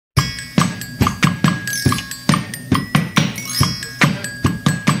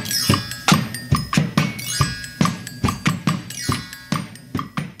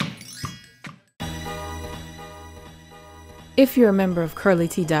If you're a member of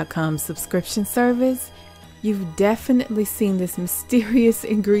CurlyT.com's subscription service, you've definitely seen this mysterious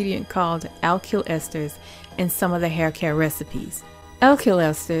ingredient called alkyl esters in some of the hair care recipes. Alkyl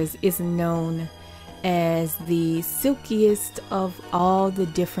esters is known as the silkiest of all the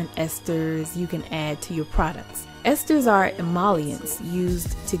different esters you can add to your products. Esters are emollients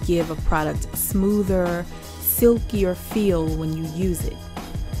used to give a product a smoother, silkier feel when you use it.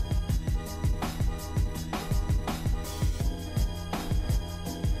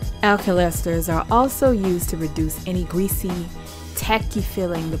 Alkyl esters are also used to reduce any greasy, tacky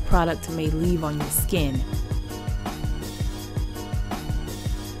feeling the product may leave on your skin.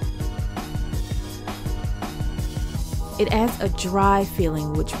 It adds a dry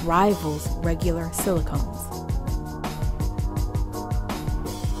feeling which rivals regular silicones.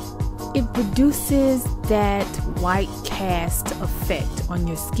 It produces that white cast effect on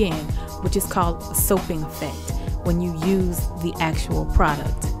your skin, which is called a soaping effect when you use the actual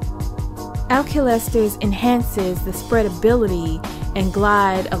product. Alkyl esters enhances the spreadability and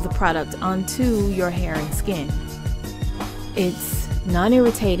glide of the product onto your hair and skin. It's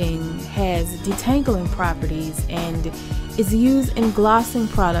non-irritating, has detangling properties, and is used in glossing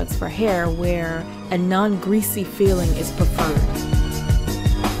products for hair where a non-greasy feeling is preferred.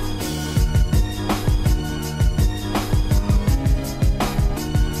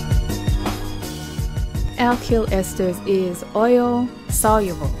 Alkyl esters is oil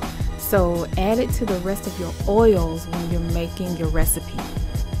soluble, so add it to the rest of your oils when you're making your recipe.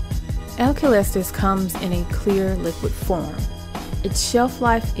 Alkyl esters comes in a clear liquid form. Its shelf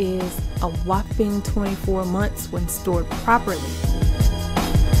life is a whopping 24 months when stored properly.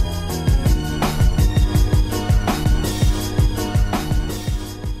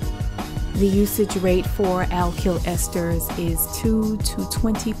 The usage rate for alkyl esters is 2 to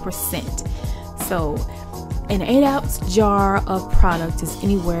 20%. So an 8-ounce jar of product is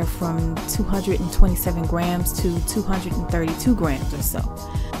anywhere from 227 grams to 232 grams or so.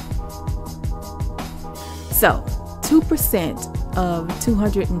 So 2% of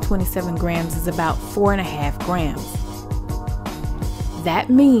 227 grams is about 4.5 grams. That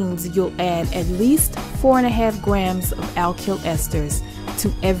means you'll add at least 4.5 grams of alkyl esters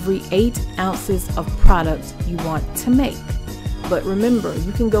to every 8 ounces of product you want to make. But remember,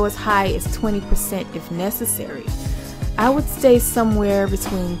 you can go as high as 20% if necessary. I would stay somewhere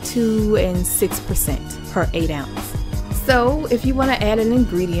between 2 and 6% per 8 ounce. So if you want to add an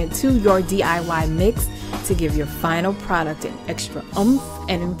ingredient to your DIY mix to give your final product an extra oomph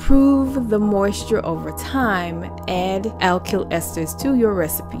and improve the moisture over time, add alkyl esters to your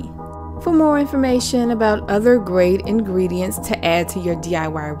recipe. For more information about other great ingredients to add to your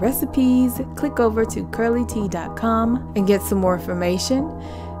DIY recipes, click over to CurlyT.com and get some more information.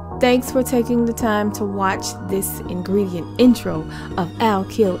 Thanks for taking the time to watch this ingredient intro of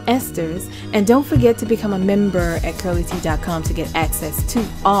alkyl esters, and don't forget to become a member at CurlyT.com to get access to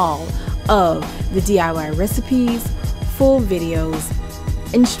all of the DIY recipes, full videos,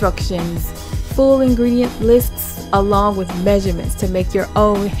 instructions, full ingredient lists, along with measurements to make your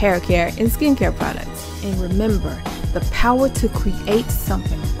own hair care and skincare products. And remember, the power to create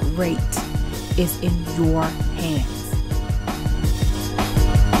something great is in your hands.